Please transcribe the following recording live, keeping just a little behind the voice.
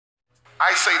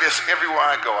I say this everywhere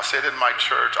I go. I say it in my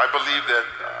church. I believe that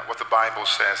what the Bible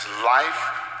says, life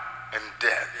and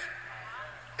death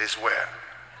is where?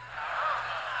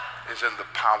 Is in the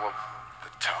power of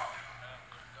the tongue.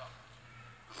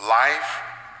 Life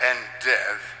and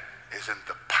death is in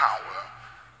the power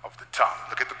of the tongue.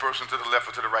 Look at the person to the left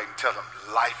or to the right and tell them,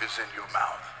 life is in your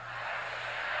mouth.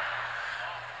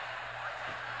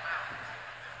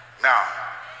 Now,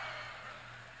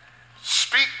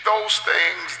 speak those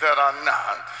things that are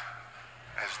not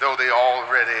as though they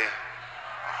already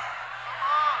are.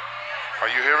 Are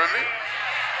you hearing me?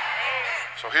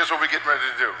 So here's what we're getting ready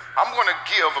to do. I'm going to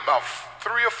give about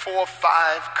 3 or 4 or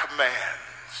 5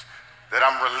 commands that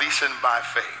I'm releasing by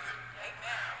faith.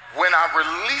 When I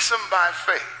release them by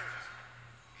faith,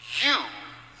 you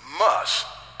must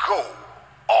go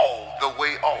all the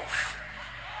way off.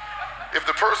 If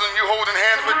the person you holding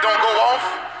hands with don't go off,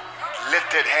 let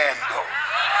that hand go.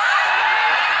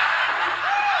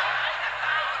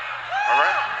 All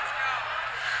right?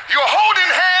 You're holding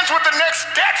hands with the next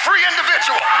debt-free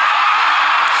individual.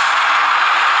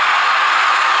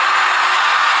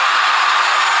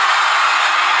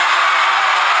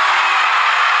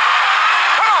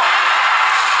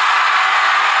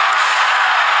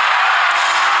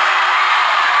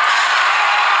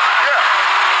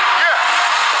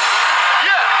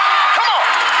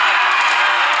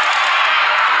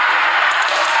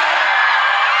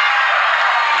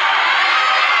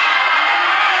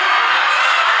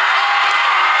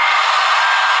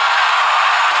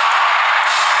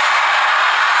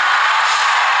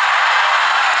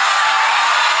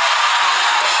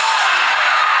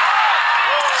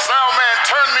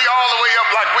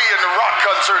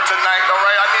 Tonight, all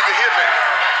right? I need to hear me.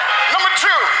 Number 2.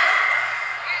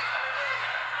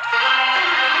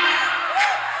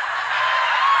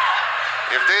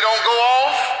 If they don't go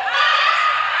off,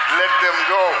 let them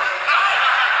go.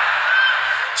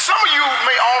 Some of you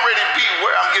may already be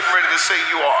where I'm getting ready to say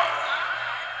you are.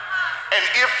 And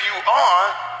if you are,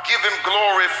 give him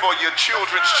glory for your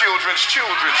children's children's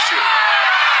children's children.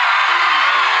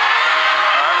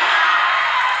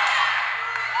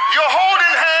 You're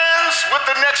holding hands with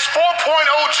the next 4.0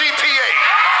 GPA.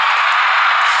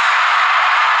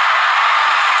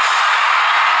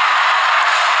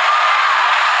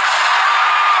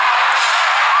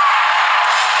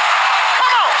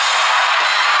 Come on.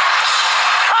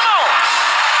 Come on.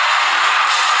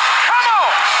 Come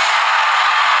on.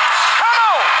 Come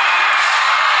on.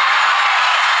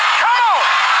 Come on.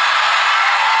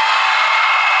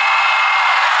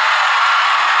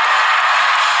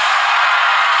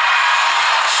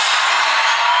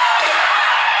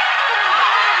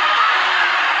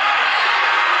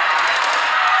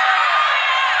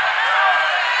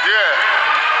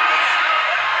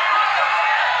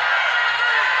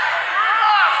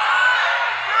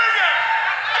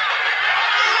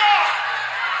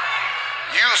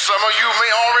 Some of you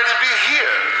may already be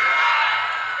here,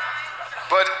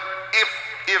 but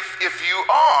if you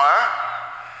are,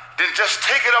 then just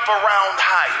take it up a round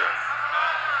higher.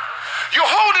 You're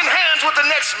holding hands with the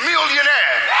next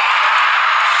millionaire.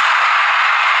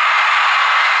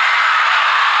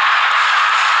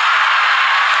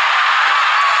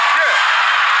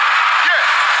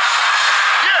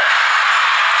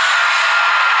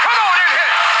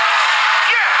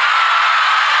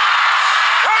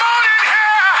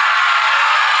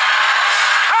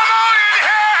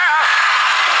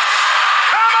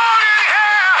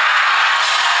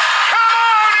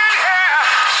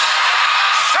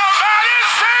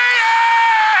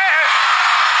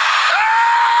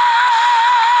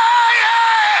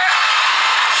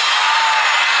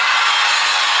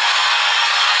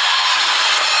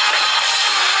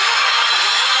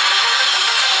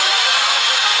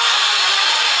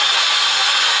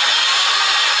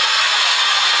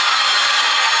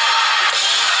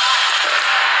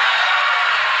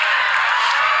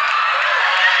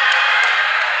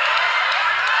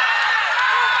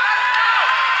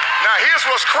 Here's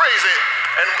what's crazy,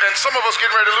 and some of us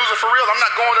getting ready to lose it for real. I'm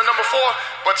not going to number 4,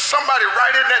 but somebody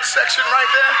right in that section right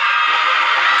there,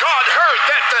 God heard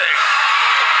that thing.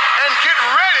 And get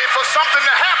ready for something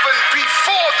to happen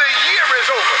before the year is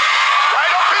over.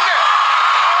 Right up in there.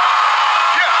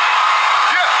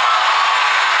 Yeah.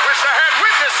 Wish I had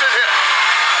witnesses here.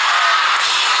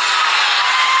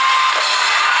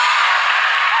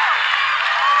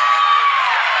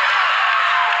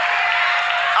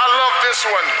 I love this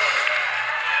one.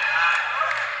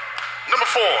 Number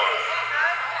 4,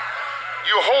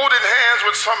 you're holding hands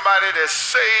with somebody that's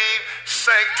saved,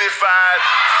 sanctified,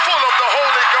 full of the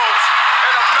Holy Ghost,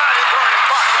 and a mighty burning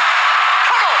fire.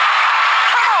 Come on,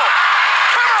 come on,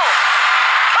 come on,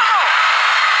 come on.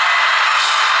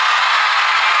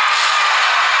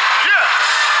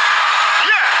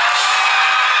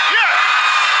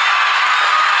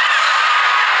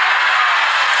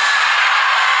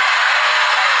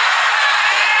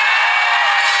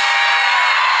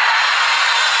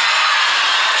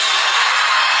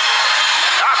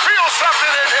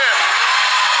 something in here.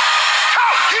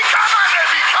 How? He come on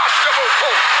and be castable.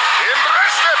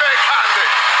 Embreste becande.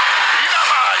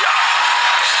 Inamaya.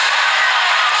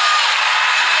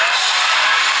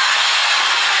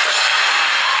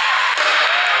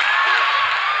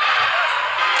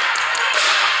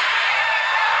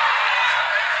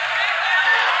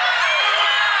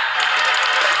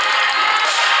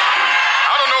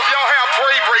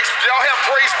 Do y'all have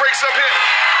praise breaks up here?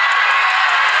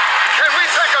 Can we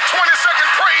take a 20-second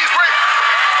praise break?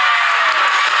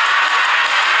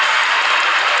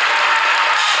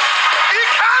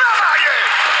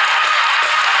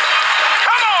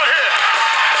 Come on here.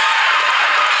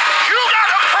 You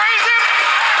gotta praise him.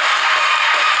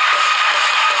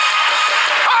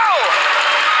 Oh!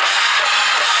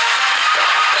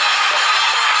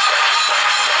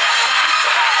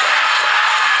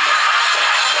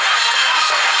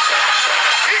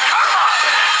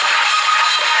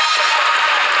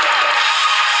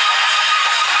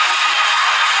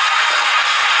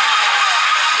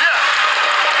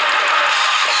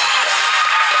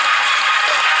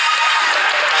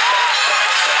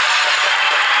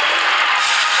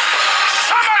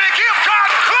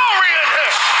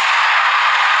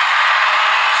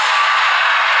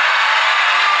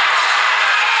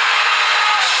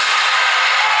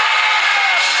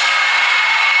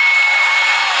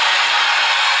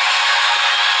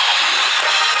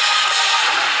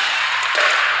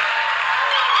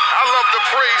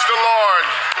 Praise the Lord.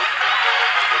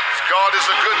 God is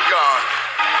a good God,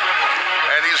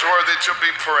 and he's worthy to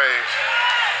be praised.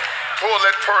 Pull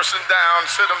that person down,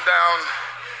 sit him down.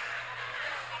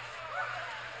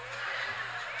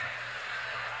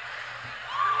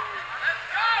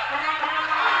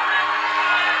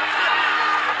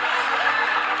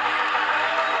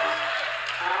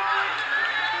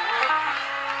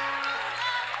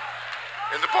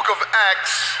 In the book of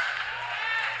Acts,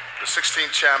 the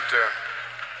 16th chapter,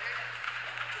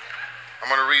 I'm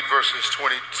going to read verses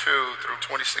 22 through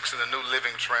 26 in the New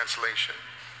Living Translation.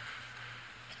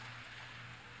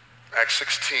 Acts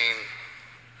 16,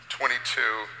 22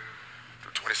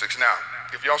 through 26. Now,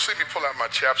 if y'all see me pull out my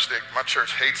chapstick, my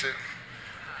church hates it,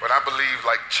 but I believe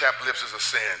like chapped lips is a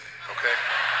sin, okay?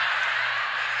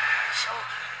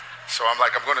 So I'm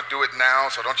like, I'm going to do it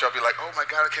now, so don't y'all be like, oh my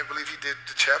God, I can't believe he did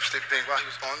the chapstick thing while he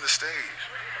was on the stage.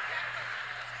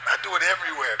 I do it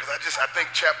everywhere because I think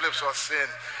chapped lips are a sin.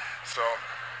 So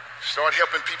start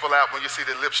helping people out when you see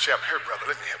their lips chapped. Here, brother,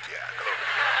 let me help you out. Go over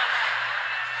here.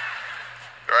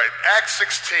 All right, Acts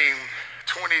 16,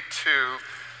 22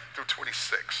 through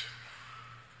 26.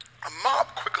 A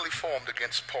mob quickly formed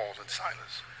against Paul and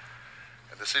Silas,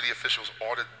 and the city officials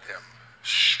ordered them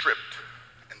stripped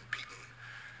and beaten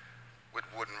with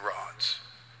wooden rods.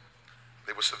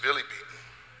 They were severely beaten.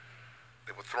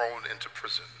 They were thrown into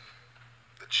prison.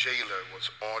 The jailer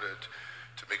was ordered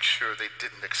to make sure they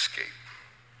didn't escape.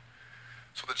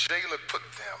 So the jailer put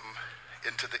them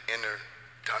into the inner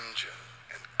dungeon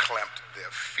and clamped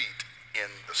their feet in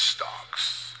the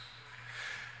stocks.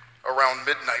 Around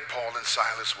midnight, Paul and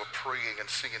Silas were praying and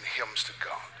singing hymns to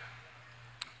God,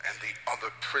 and the other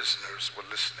prisoners were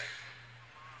listening.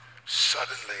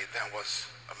 Suddenly, there was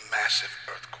a massive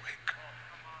earthquake,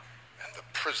 and the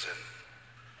prison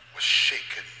was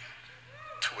shaken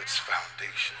to its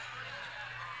foundation.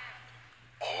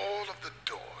 All of the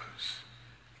doors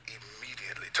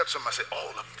immediately, touch somebody, say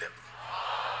all of them,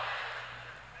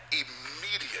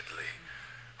 immediately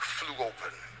flew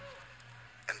open,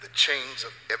 and the chains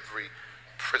of every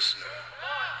prisoner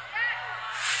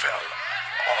fell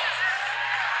off.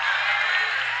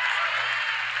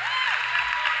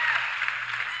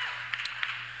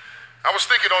 I was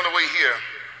thinking on the way here,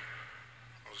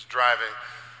 I was driving,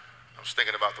 I was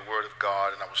thinking about the Word of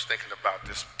God, and I was thinking about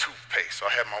this toothpaste. So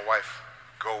I had my wife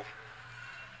go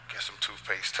get some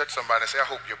toothpaste. Touch somebody and say, I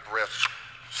hope your breath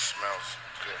smells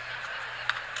good.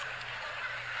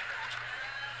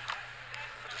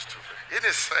 Isn't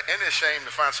it a shame to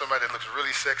find somebody that looks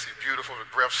really sexy, beautiful, with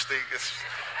breath stink?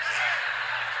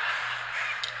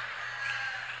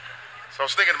 So I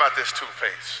was thinking about this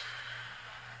toothpaste.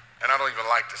 And I don't even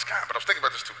like this kind, but I was thinking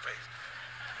about this toothpaste.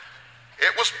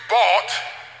 It was bought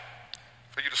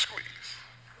for you to squeeze,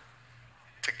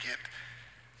 to get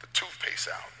the toothpaste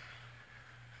out.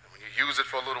 And when you use it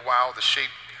for a little while, the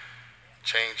shape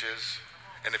changes.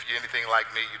 And if you're anything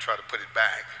like me, you try to put it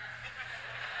back.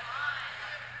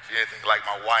 If you're anything like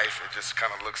my wife, it just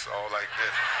kind of looks all like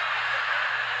this.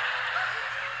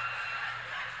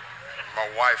 My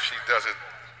wife, she does it,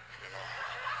 you know.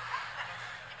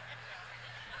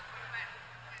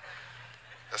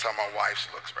 That's how my wife's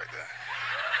looks right there.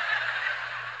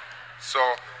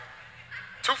 So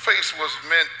Toothpaste was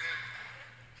meant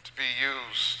to be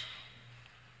used.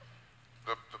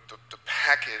 The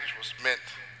package was meant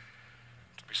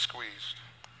to be squeezed.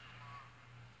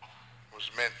 It was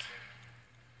meant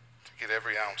to get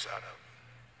every ounce out of it.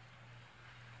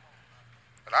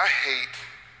 And I hate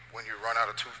when you run out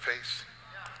of toothpaste.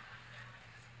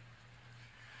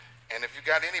 And if you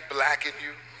got any black in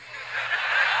you,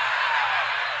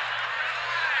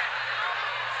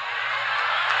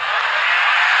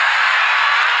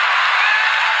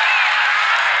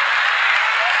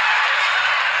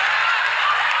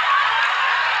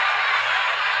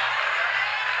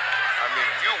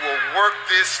 you will work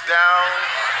this down.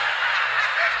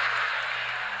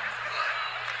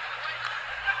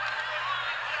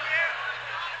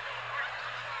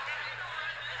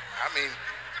 I mean,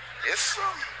 it's some.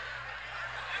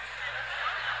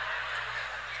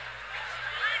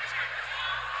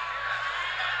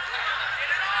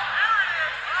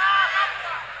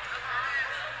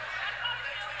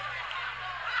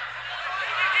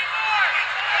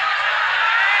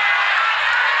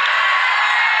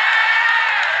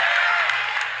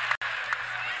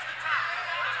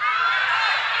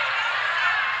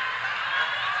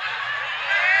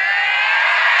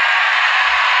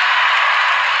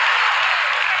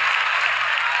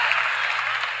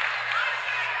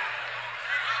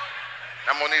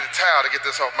 I'm gonna need a towel to get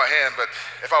this off my hand, but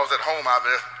if I was at home, I'd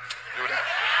do that.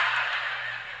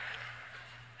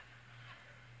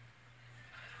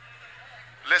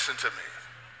 Listen to me.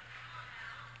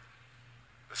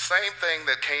 The same thing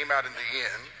that came out in the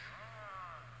end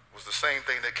was the same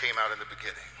thing that came out in the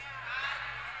beginning.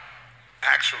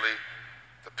 Actually,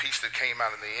 the piece that came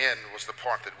out in the end was the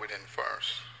part that went in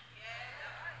first.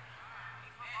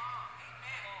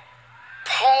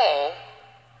 Paul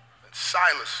and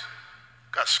Silas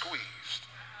got squeezed.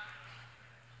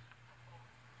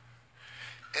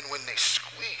 And when they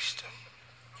squeezed him,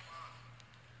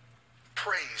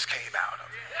 praise came out of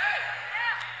it.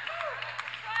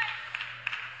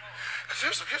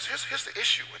 Because here's the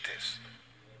issue with this.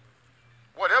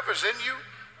 Whatever's in you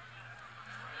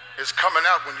is coming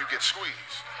out when you get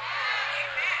squeezed.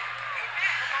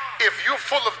 If you're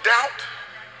full of doubt,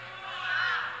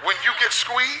 when you get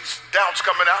squeezed, doubt's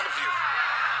coming out of you.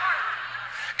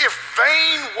 If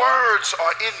vain words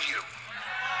are in you,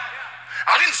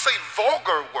 I didn't say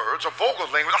vulgar words or vulgar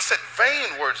language, I said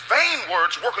vain words. Vain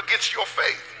words work against your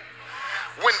faith.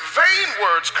 When vain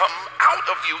words come out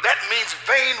of you, that means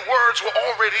vain words were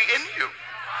already in you.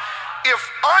 If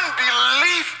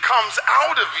unbelief comes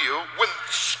out of you, when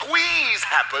squeeze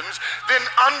happens, then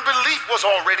unbelief was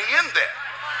already in there.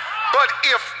 But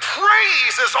if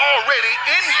praise is already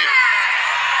in you,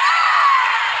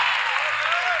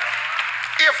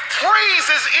 if praise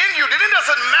is in you, then it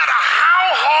doesn't matter how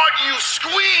hard you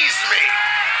squeeze me.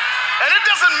 And it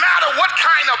doesn't matter what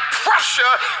kind of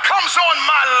pressure comes on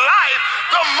my life,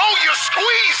 the more you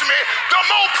squeeze me, the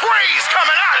more praise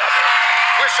coming out of it.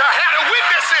 Wish I had a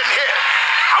witness in here.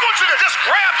 I want you to just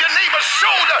grab your neighbor's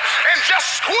shoulder and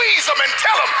just squeeze them and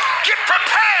tell them, get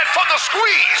prepared for the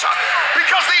squeeze.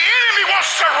 Because the enemy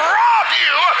wants to rob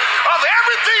you of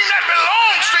everything that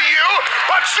belongs to you,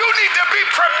 but you need to be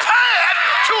prepared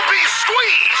to be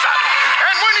squeezed.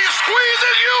 And when he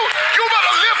squeezes you, you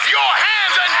better lift your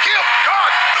hands and give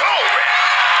God glory.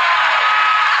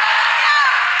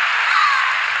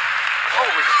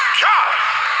 Glory to God.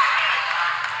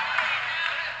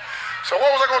 So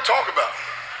what was I going to talk about?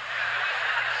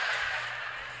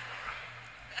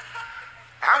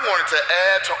 I wanted to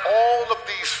add to all of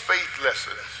these faith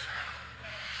lessons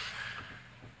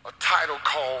a title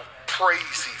called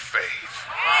Praisey Faith.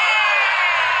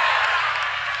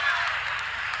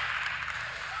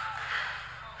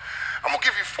 I'm going to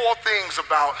give you 4 things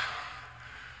about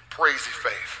praisey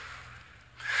faith.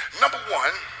 Number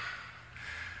 1,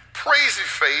 praisey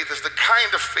faith is the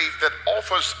kind of faith that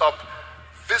offers up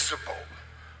visible,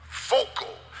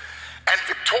 vocal, and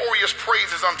victorious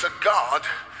praises unto God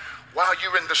while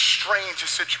you're in the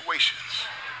strangest situations.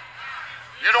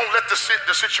 You don't let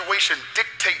the situation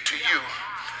dictate to you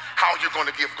how you're going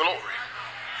to give glory.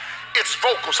 It's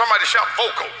vocal. Somebody shout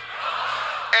vocal.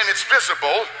 And it's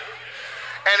visible.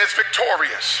 And it's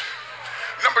victorious.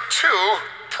 Number 2,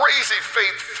 praisey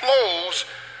faith flows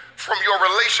from your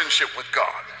relationship with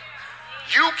God.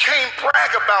 You can't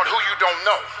brag about who you don't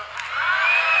know.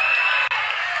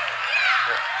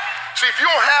 See, if you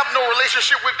don't have no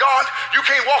relationship with God, you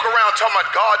can't walk around talking about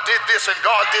God did this and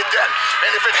God did that.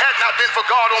 And if it had not been for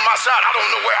God on my side, I don't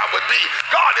know where I would be.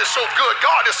 God is so good.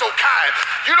 God is so kind.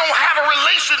 You don't have a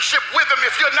relationship with him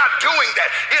if you're not doing that.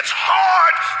 It's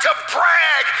hard to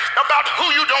brag about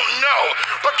who you don't know.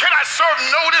 But can I serve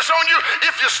notice on you?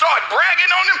 If you start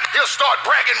bragging on him, he'll start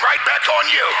bragging right back on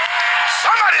you.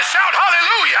 Somebody shout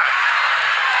hallelujah.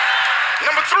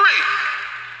 Number 3.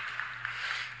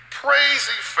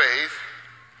 Praising faith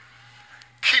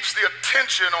keeps the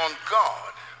attention on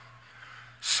God,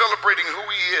 celebrating who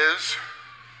he is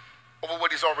over what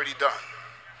he's already done.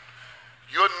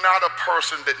 You're not a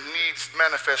person that needs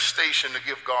manifestation to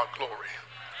give God glory.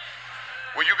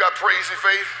 When you got praising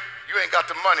faith, you ain't got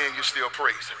the money and you're still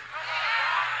praising.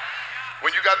 When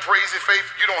you got praising faith,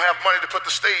 you don't have money to put the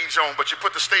stage on, but you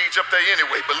put the stage up there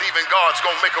anyway, believing God's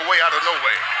gonna make a way out of no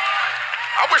way.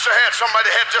 I wish I had somebody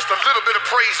that had just a little bit of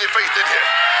praising faith in here.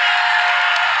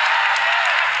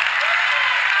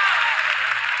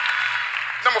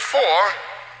 Number 4,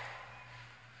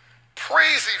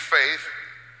 praising faith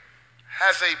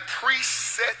has a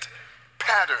preset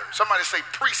pattern. Somebody say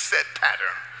preset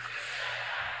pattern.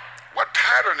 What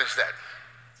pattern is that?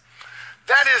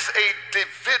 That is a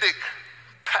Davidic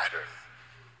pattern.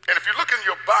 And if you look in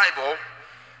your Bible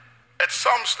at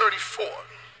Psalms 34,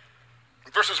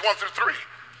 verses 1 through 3.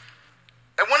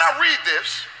 And when I read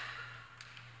this,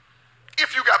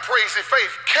 if you got praising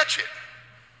faith, catch it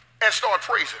and start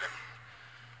praising him.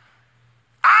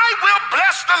 I will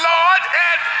bless the Lord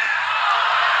and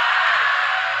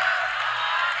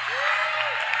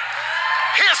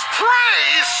his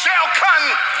praise shall come.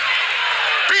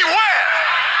 Beware,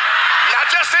 not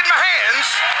just in my hands,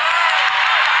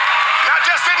 not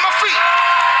just in my feet,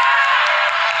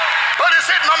 but it's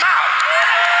in my mouth.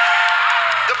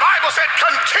 The Bible said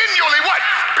continually what?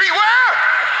 Beware.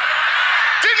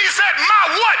 Then he said, my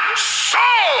what?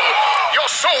 Soul. Your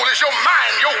soul is your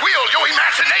mind, your will, your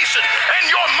imagination, and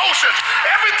your emotions.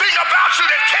 Everything about you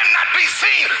that cannot be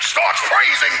seen starts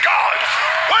praising God.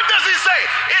 What does he say?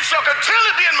 It shall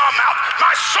continually be in my mouth.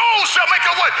 My soul shall make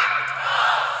a what?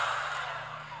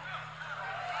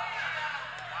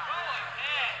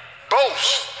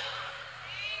 Boast.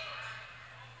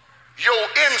 Your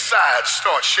inside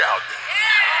starts shouting.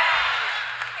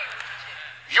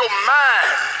 Your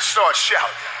mind starts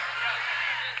shouting.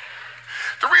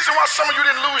 The reason why some of you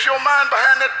didn't lose your mind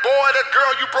behind that boy, that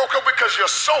girl you broke up with, because your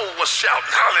soul was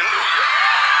shouting. Hallelujah.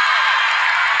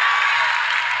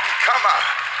 Come on.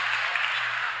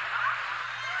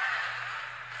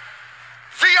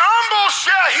 The humble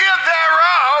shall hear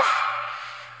thereof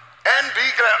and be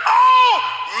glad. Oh,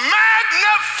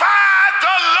 magnify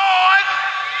the Lord.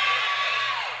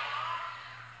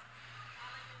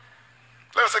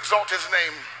 Let us exalt his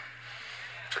name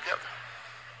together.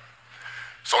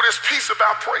 So this piece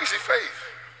about praising faith,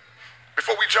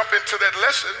 before we jump into that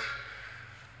lesson,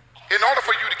 in order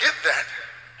for you to get that,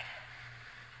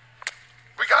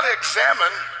 we got to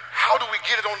examine how do we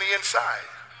get it on the inside.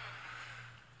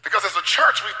 Because as a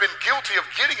church, we've been guilty of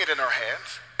getting it in our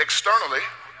hands externally,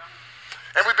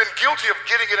 and we've been guilty of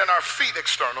getting it in our feet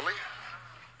externally.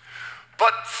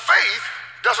 But faith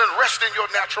doesn't rest in your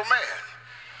natural man.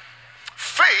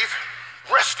 Faith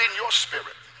rests in your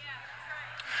spirit.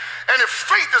 And if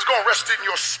faith is going to rest in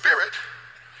your spirit,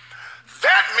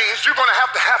 that means you're going to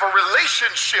have a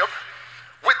relationship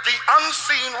with the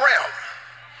unseen realm.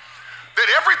 That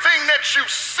everything that you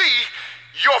see,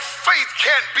 your faith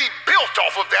can't be built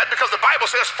off of that, because the Bible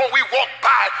says, for we walk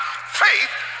by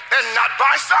faith and not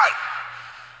by sight.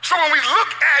 So when we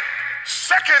look at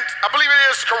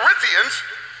Corinthians,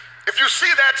 if you see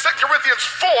that, 2 Corinthians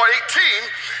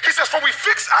 4:18, he says, for we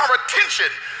fix our attention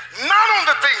not on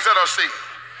the things that are seen,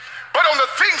 but on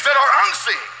the things that are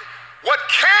unseen. What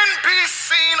can be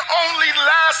seen only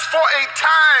lasts for a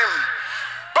time,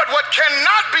 but what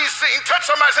cannot be seen, touch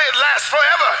somebody, say it lasts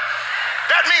forever.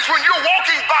 That means when you're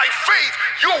walking by faith,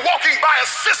 you're walking by a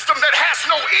system that has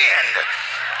no end.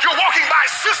 You're walking by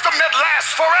a system that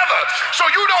lasts forever. So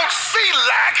you don't see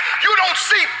lack, you don't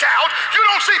see doubt, you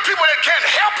don't see people that can't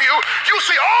help you. You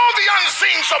see all the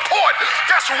unseen support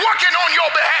that's working on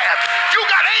your behalf. You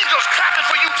got angels clapping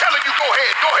for you, telling you, go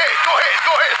ahead, go ahead, go ahead,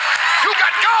 go ahead. You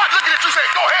got God looking at you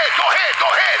saying, go ahead, go ahead, go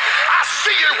ahead. I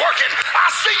see you working, I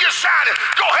see you shining.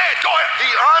 Go ahead, go ahead.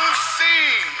 The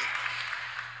unseen.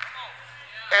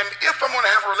 And if I'm going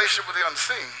to have a relationship with the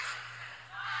unseen,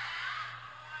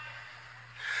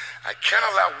 I can't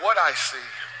allow what I see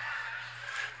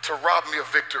to rob me of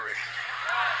victory.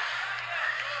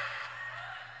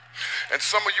 And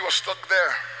some of you are stuck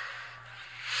there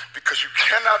because you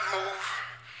cannot move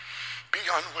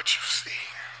beyond what you see.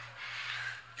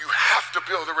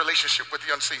 build a relationship with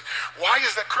the unseen. Why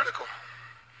is that critical?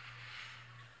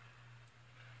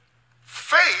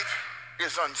 Faith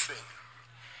is unseen.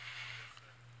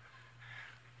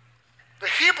 The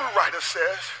Hebrew writer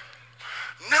says,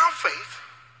 now faith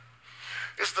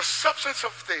is the substance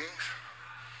of things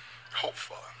hoped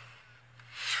for,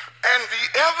 and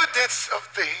the evidence of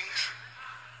things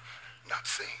not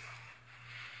seen.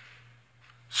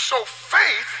 So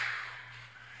faith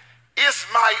is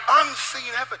my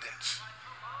unseen evidence.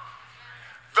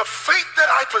 The faith that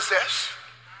I possess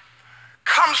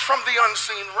comes from the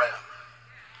unseen realm.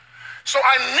 So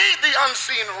I need the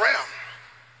unseen realm.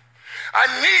 I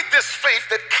need this faith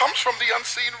that comes from the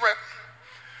unseen realm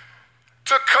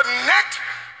to connect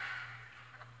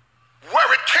where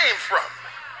it came from.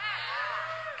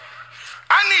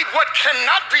 I need what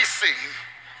cannot be seen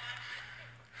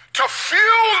to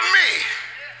fuel me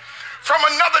from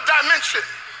another dimension.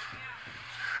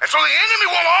 And so the enemy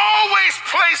will always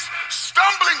place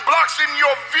stumbling blocks in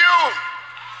your view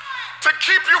to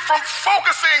keep you from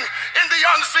focusing in the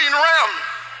unseen realm.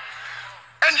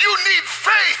 And you need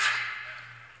faith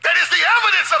that is the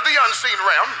evidence of the unseen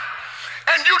realm.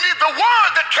 And you need the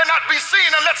word that cannot be seen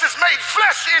unless it's made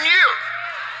flesh in you.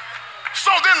 So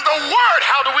then the word,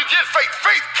 how do we get faith?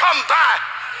 Faith come by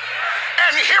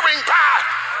and hearing by.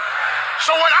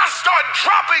 So when I start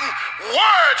dropping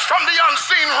words from the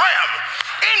unseen realm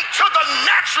into the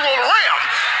natural realm,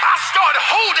 I start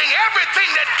holding everything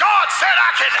that God said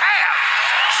I can have.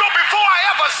 So before I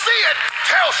ever see it,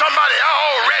 tell somebody, I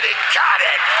already got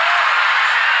it.